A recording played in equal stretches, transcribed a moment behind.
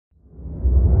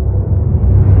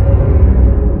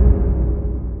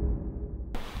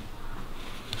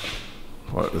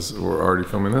What, we're already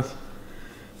filming this?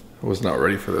 I was not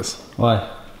ready for this. Why?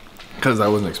 Because I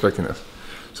wasn't expecting this.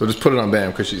 So just put it on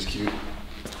Bam because she's cute.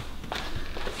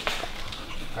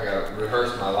 I gotta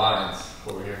rehearse my lines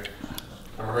over here.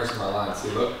 I'm rehearsing my lines. See,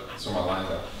 look, that's where my lines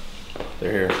are.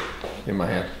 They're here in my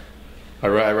hand. I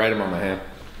write them on my hand.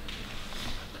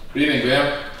 What do you think,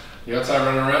 Bam? You outside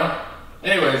running around?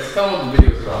 Anyways, tell them what the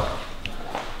video's about.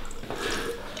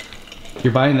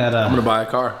 You're buying that, I'm gonna buy a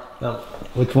car.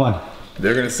 Which one?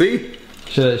 They're gonna see.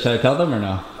 Should I tell them or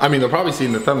no? I mean, they'll probably see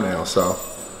in the thumbnail, so.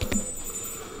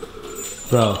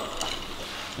 Bro,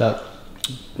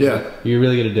 yeah. You're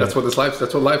really gonna do that's it.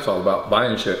 That's what life's all about,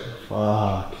 buying shit.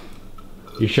 Fuck.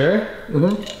 You sure?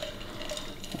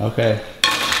 Mm-hmm. Okay.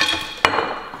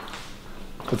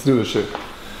 Let's do this shit.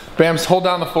 Bams, hold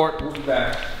down the fort. We'll be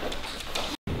back.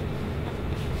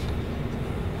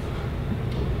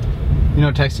 You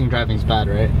know texting and driving's bad,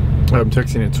 right? I'm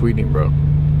texting and tweeting, bro.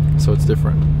 So it's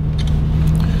different.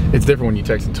 It's different when you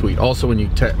text and tweet. Also, when you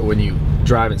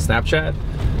drive and Snapchat,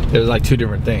 there's like two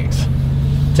different things.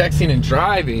 Texting and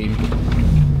driving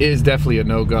is definitely a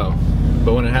no-go.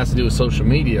 But when it has to do with social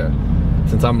media,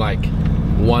 since I'm like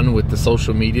one with the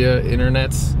social media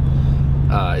internets,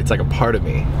 it's like a part of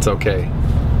me. It's okay.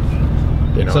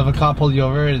 You know? So if a cop pulled you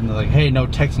over and they're like, hey, no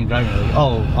texting and driving, you're like,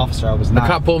 oh, officer, I was not. The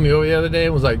cop pulled me over the other day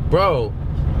and was like, bro.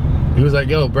 He was like,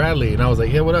 yo, Bradley. And I was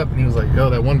like, yeah, what up? And he was like, yo,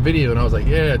 that one video. And I was like,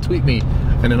 yeah, tweet me.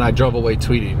 And then I drove away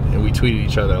tweeting, and we tweeted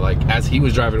each other, like, as he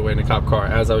was driving away in the cop car,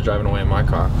 as I was driving away in my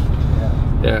car.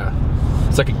 Yeah. Yeah.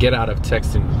 It's like a get out of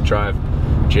text and drive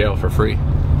jail for free.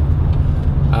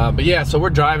 But yeah, so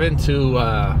we're driving to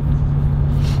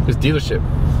this dealership.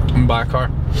 I'm gonna buy a car.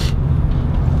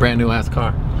 Brand new ass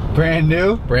car. Brand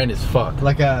new? Brand as fuck.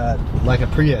 Like a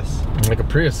Prius. Like a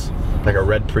Prius. Like a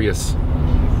red Prius.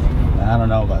 I don't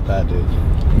know about that, dude.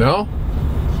 No?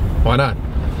 Why not?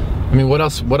 I mean, what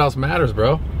else matters,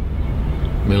 bro?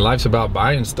 I mean, life's about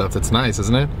buying stuff that's nice,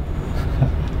 isn't it?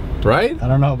 Right? I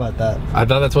don't know about that. I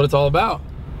thought that's what it's all about.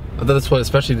 I thought that's what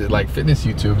especially like fitness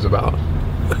YouTube's about.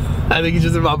 I think it's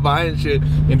just about buying shit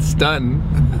and stunting.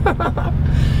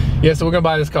 Yeah, so we're gonna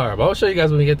buy this car, but I'll show you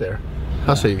guys when we get there.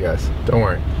 I'll show you guys, don't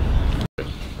worry.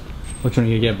 Which one are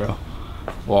you gonna get, bro?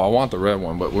 Well, I want the red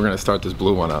one, but we're gonna start this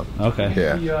blue one up. Okay.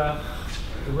 Yeah.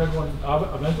 The red one,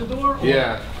 Aventador?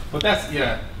 Yeah, but that's,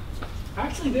 yeah.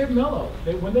 Actually, they're mellow.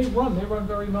 When they run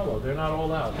very mellow. They're not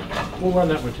all out. We'll run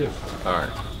that one too. All right.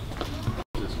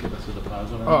 Just give us a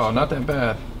deposit on Oh, not that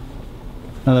bad.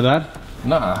 Not that bad?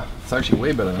 Nah, it's actually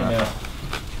way better than that. Yeah.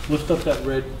 Lift up that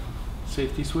red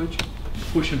safety switch.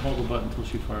 Push and hold the button until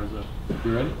she fires up.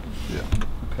 You ready? Yeah.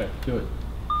 Okay, do it.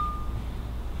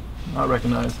 Not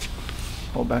recognized.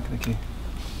 Hold back of the key.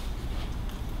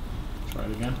 Try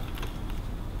it again.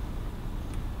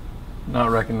 Not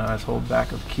recognized. Hold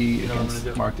back of key know what I'm against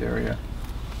gonna do? marked area.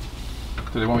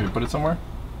 Do they want me to put it somewhere?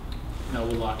 No,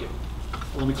 we'll lock it.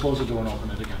 Let me close the door and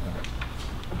open it again.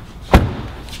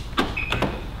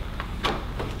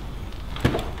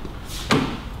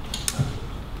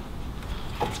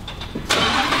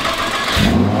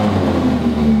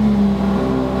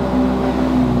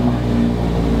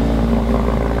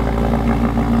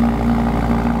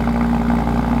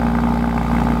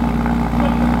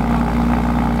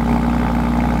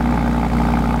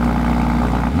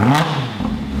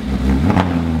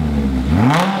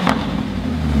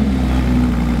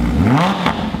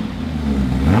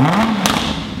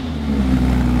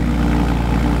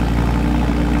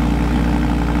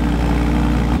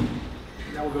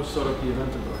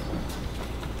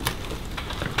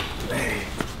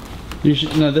 You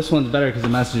should, no, this one's better because it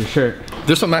matches your shirt.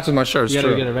 This one matches my shirt. You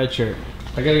gotta get a red shirt.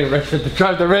 I gotta get a red shirt to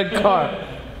drive the red car.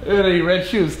 I need red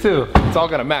shoes too. It's all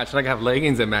gotta match, and I can have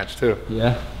leggings that match too.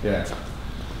 Yeah? Yeah.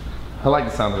 I like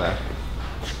the sound of that.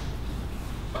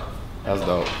 That's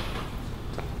dope.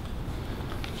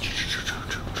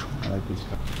 I like these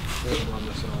cars.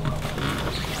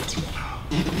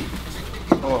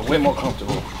 Oh, way more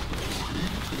comfortable.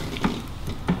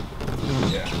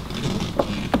 Yeah.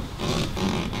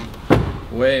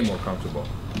 Way more comfortable.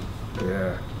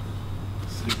 Yeah.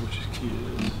 Let's see which key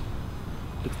it is.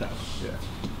 It's that one. Yeah.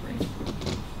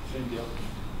 Same deal.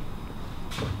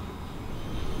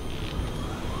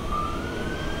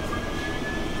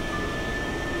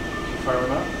 Fire it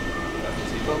up. That's the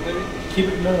seatbelt, baby? Keep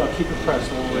it, no, keep it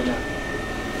pressed all the way down.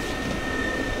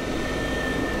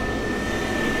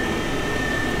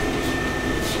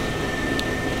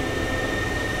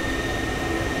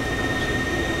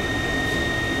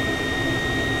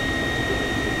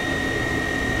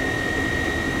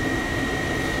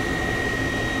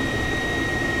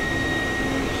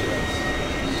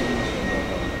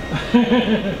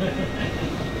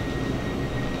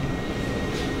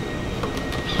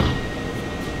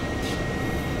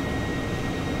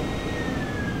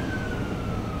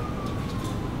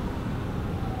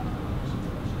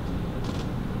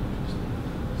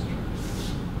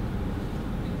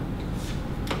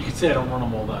 Say I don't run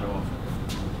them all that often.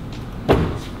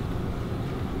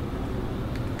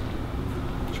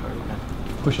 Try it again.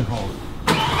 Push and hold.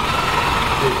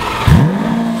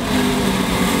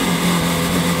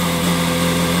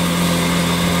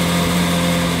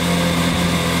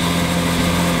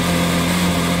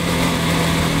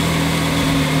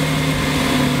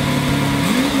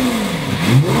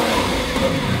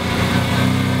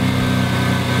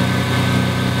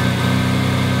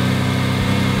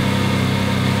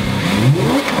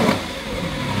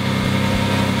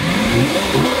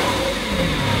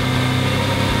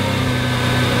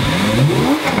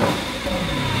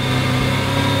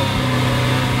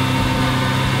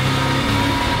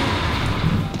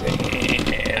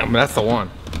 That's the one.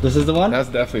 This is the one? That's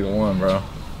definitely the one, bro.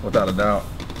 Without a doubt.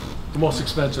 The most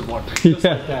expensive one. Just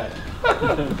like that.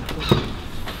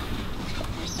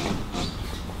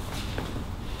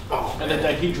 And the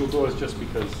dihedral door is just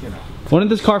because, you know. When did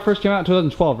this car first come out?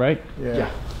 2012, right?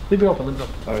 Yeah. Leave it open, leave it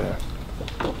open. Oh yeah.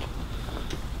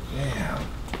 Damn.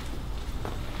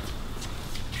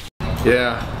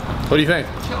 Yeah. What do you think?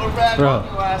 Killer bad, bro.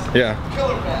 Yeah.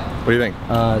 Killer bad. What do you think?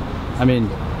 I mean,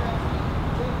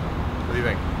 What do you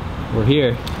think? we're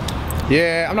here.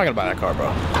 Yeah, I'm not gonna buy that car,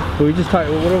 bro. But we just talked.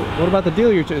 What about the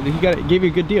deal? He gave you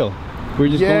a good deal. We were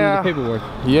just going over the paperwork.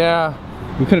 Yeah.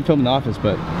 We couldn't film in the office,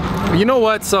 but You know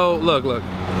what? So look.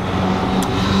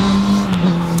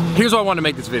 Here's why I wanted to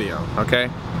make this video. Okay.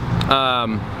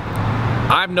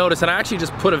 I've noticed, and I actually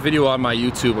just put a video on my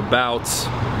YouTube about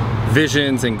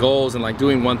visions and goals and like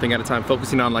doing one thing at a time,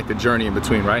 focusing on like the journey in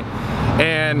between, right?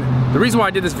 And the reason why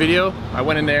I did this video, I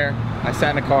went in there, I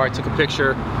sat in the car, I took a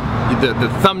picture. The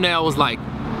thumbnail was like,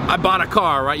 I bought a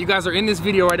car, right? You guys are in this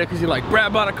video right now because you're like,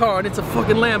 Brad bought a car and it's a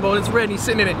fucking Lambo and it's red and he's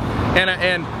sitting in it. And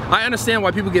I understand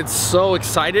why people get so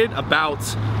excited about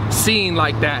seeing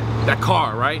like that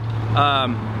car, right?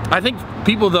 I think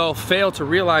people though fail to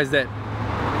realize that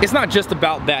it's not just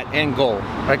about that end goal,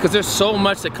 right? Because there's so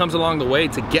much that comes along the way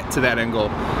to get to that end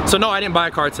goal. So no, I didn't buy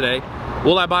a car today.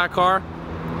 Will I buy a car?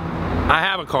 I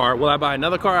have a car. Will I buy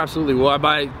another car? Absolutely. Will I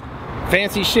buy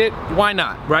fancy shit? Why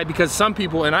not, right? Because some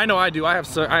people, and I know I do, I have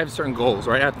certain goals,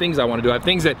 right? I have things I want to do. I have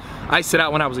things that I set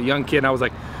out when I was a young kid and I was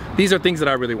like, these are things that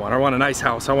I really want. I want a nice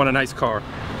house. I want a nice car.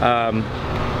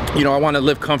 You know, I want to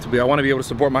live comfortably. I want to be able to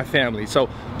support my family. So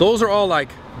those are all like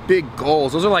big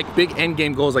goals. Those are like big end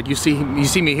game goals. Like you see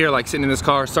me here like sitting in this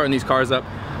car, starting these cars up,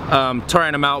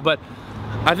 trying them out. But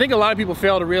I think a lot of people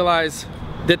fail to realize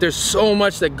that there's so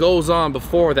much that goes on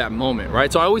before that moment,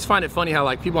 right? So I always find it funny how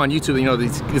like people on YouTube, you know,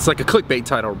 it's like a clickbait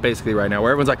title basically right now,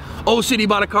 where everyone's like, oh shit, he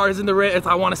bought a car, it's in the red,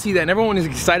 I want to see that, and everyone is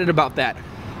excited about that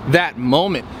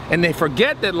moment, and they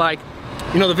forget that, like,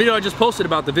 you know, the video I just posted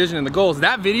about the vision and the goals,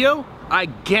 that video, I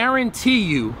guarantee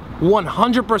you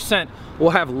 100%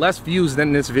 will have less views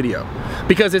than this video,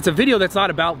 because it's a video that's not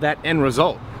about that end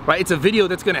result, right? It's a video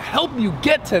that's gonna help you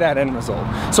get to that end result.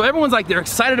 So everyone's like, they're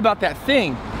excited about that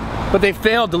thing, but they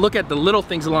failed to look at the little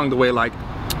things along the way, like,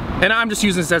 and I'm just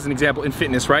using this as an example in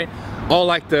fitness, right? All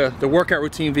like the workout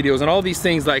routine videos and all these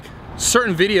things, like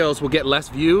certain videos will get less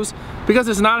views because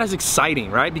it's not as exciting,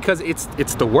 right? Because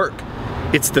it's the work.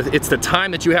 It's the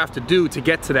time that you have to do to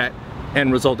get to that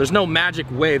end result. There's no magic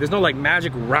way, there's no like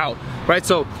magic route, right?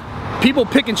 So people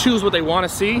pick and choose what they want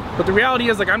to see, but the reality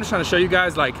is, like, I'm just trying to show you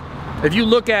guys, like, if you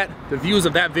look at the views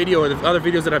of that video or the other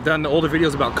videos that I've done, the older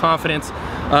videos about confidence,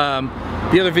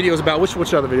 the other videos about,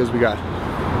 which other videos we got?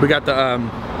 We got the,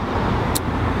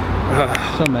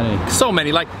 so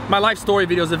many, like my life story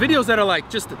videos, the videos that are like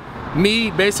just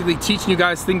me basically teaching you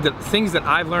guys things that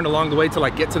I've learned along the way to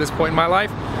like get to this point in my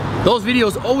life. Those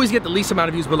videos always get the least amount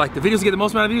of views, but like the videos that get the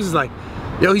most amount of views is like,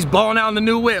 yo, he's balling out in the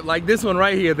new whip, like this one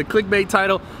right here, the clickbait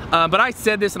title. But I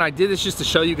said this and I did this just to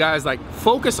show you guys, like,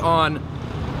 focus on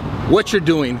what you're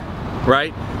doing,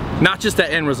 right? Not just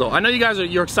that end result. I know you guys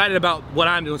you're excited about what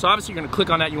I'm doing, so obviously you're gonna click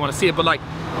on that, you wanna see it, but like,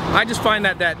 I just find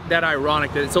that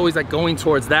ironic that it's always like going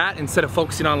towards that instead of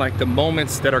focusing on like the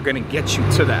moments that are gonna get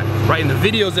you to that, right? And the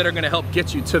videos that are gonna help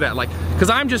get you to that, like, because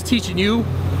I'm just teaching you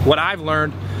what I've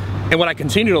learned and what I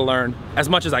continue to learn as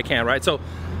much as I can, right? So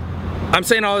I'm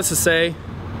saying all this to say,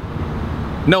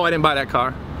 no, I didn't buy that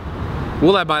car.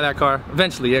 Will I buy that car?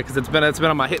 Eventually, yeah, because it's been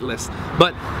on my hit list.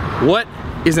 But what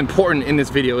is important in this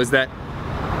video is that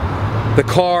the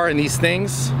car and these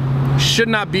things should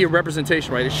not be a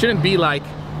representation, right? It shouldn't be like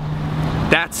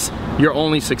that's your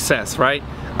only success, right?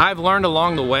 I've learned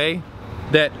along the way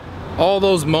that all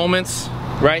those moments,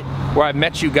 right, where I've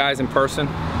met you guys in person,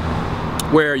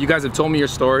 where you guys have told me your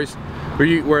stories,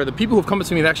 where the people who've come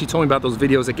to me that actually told me about those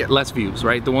videos that get less views,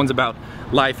 right? The ones about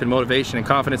life and motivation and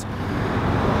confidence.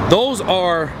 Those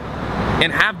are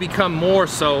and have become more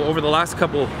so over the last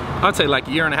couple I'd say like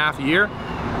a year and a half, a year,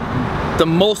 the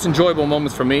most enjoyable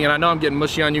moments for me, and I know I'm getting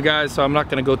mushy on you guys, so I'm not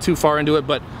gonna go too far into it,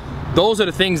 but those are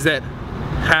the things that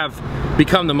have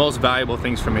become the most valuable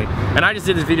things for me. And I just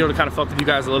did this video to kind of fuck with you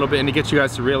guys a little bit and to get you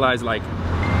guys to realize like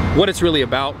what it's really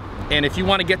about. And if you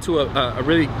want to get to a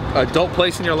really dope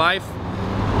place in your life,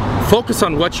 focus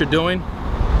on what you're doing,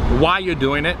 why you're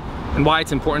doing it, and why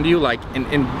it's important to you. Like,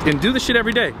 and do the shit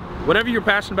every day. Whatever you're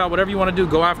passionate about, whatever you want to do,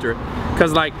 go after it.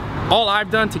 Because like, all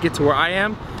I've done to get to where I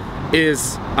am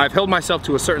is I've held myself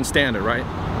to a certain standard, right?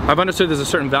 I've understood there's a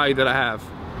certain value that I have.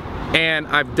 And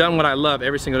I've done what I love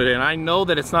every single day. And I know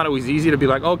that it's not always easy to be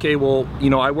like, okay, well, you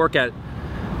know, I work at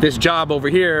this job over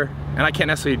here and I can't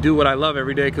necessarily do what I love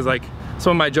every day, because like,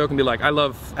 someone might joke and be like, I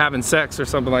love having sex or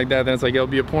something like that. Then it's like, it'll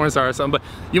be a porn star or something.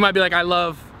 But you might be like, I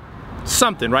love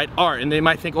something, right? Art. And they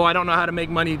might think, oh, I don't know how to make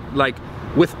money like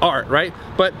with art, right?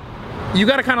 But you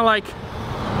gotta kind of like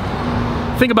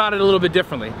think about it a little bit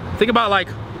differently. Think about like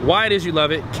why it is you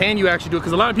love it. Can you actually do it?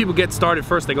 Because a lot of people get started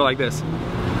first, they go like this.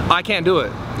 I can't do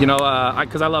it, you know,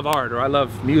 because I love art, or I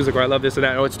love music, or I love this or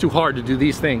that, or it's too hard to do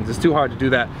these things, it's too hard to do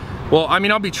that. Well, I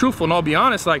mean, I'll be truthful and I'll be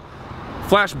honest, like,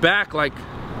 flash back like,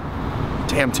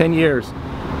 damn, 10 years.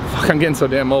 Fuck, I'm getting so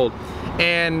damn old.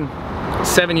 And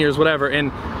 7 years, whatever,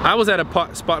 and I was at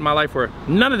a spot in my life where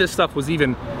none of this stuff was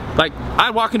even, like,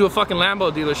 I'd walk into a fucking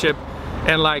Lambo dealership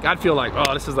and like, I'd feel like,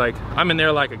 oh, this is like, I'm in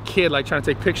there like a kid, like trying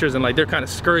to take pictures, and like, they're kind of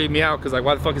scurrying me out, because like,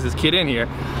 why the fuck is this kid in here?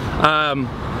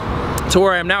 To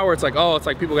where I am now, where it's like, oh, it's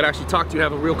like people could actually talk to you,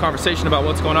 have a real conversation about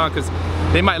what's going on, because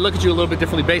they might look at you a little bit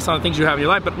differently based on the things you have in your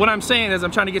life. But what I'm saying is,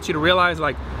 I'm trying to get you to realize,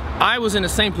 like, I was in the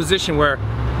same position where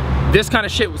this kind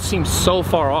of shit seemed so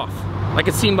far off. Like,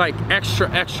 it seemed like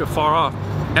extra far off.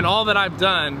 And all that I've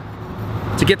done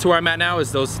to get to where I'm at now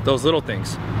is those little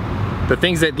things. The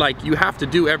things that like you have to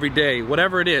do every day,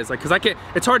 whatever it is. Like, cause I can't,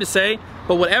 it's hard to say,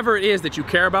 but whatever it is that you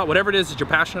care about, whatever it is that you're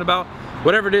passionate about,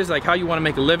 whatever it is, like how you want to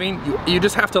make a living, you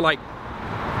just have to like,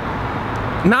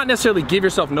 not necessarily give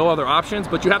yourself no other options,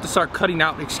 but you have to start cutting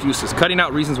out excuses, cutting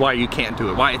out reasons why you can't do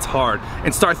it, why it's hard,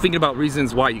 and start thinking about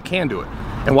reasons why you can do it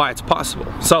and why it's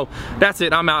possible. So that's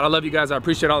it, I'm out. I love you guys, I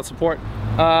appreciate all the support.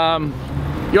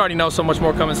 You already know, so much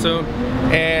more coming soon.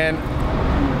 And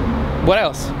what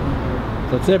else?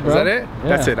 That's it, bro. Is that it? Yeah.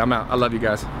 That's it, I'm out. I love you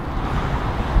guys.